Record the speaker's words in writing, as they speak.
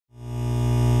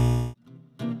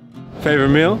Favourite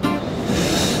meal?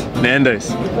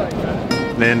 Nando's.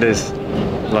 Nando's.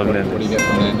 Love Nando's. What do you get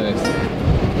from Nando's?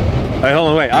 Hey, hold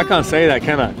on, wait. I can't say that,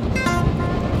 can I?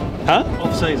 Huh?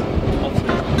 Off season.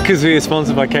 Because we are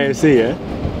sponsored by KFC, yeah?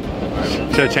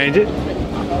 Should I change it?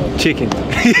 Chicken.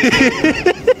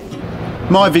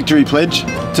 My victory pledge,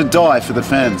 to die for the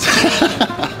fans.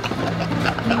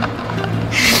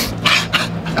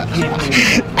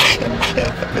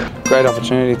 Great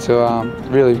opportunity to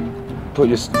really put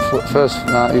your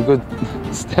your good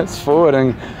steps forward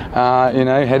and you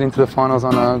know, head into the finals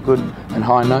on a good and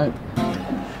high note.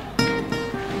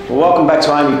 Well, welcome back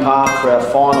to Amy Park for our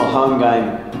final home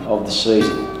game of the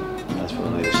season. That's what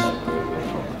I need to say.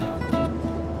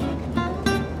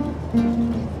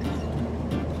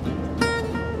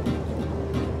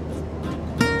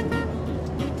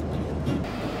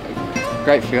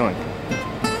 Great feeling.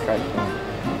 Great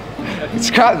feeling.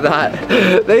 Scrap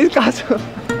that. These guys are...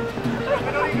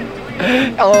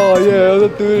 Oh yeah, I'm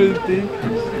not doing anything.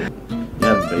 You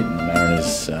haven't beaten the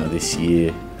Mariners this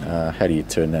year. How do you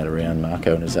turn that around,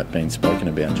 Marco, and has that been spoken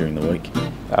about during the week?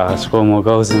 Score more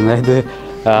goals than they do.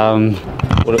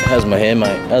 How's my hair,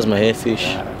 mate? How's my hair,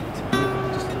 fish?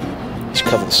 Just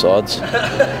cover the sides.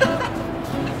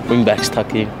 Wing backs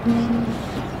tuck in.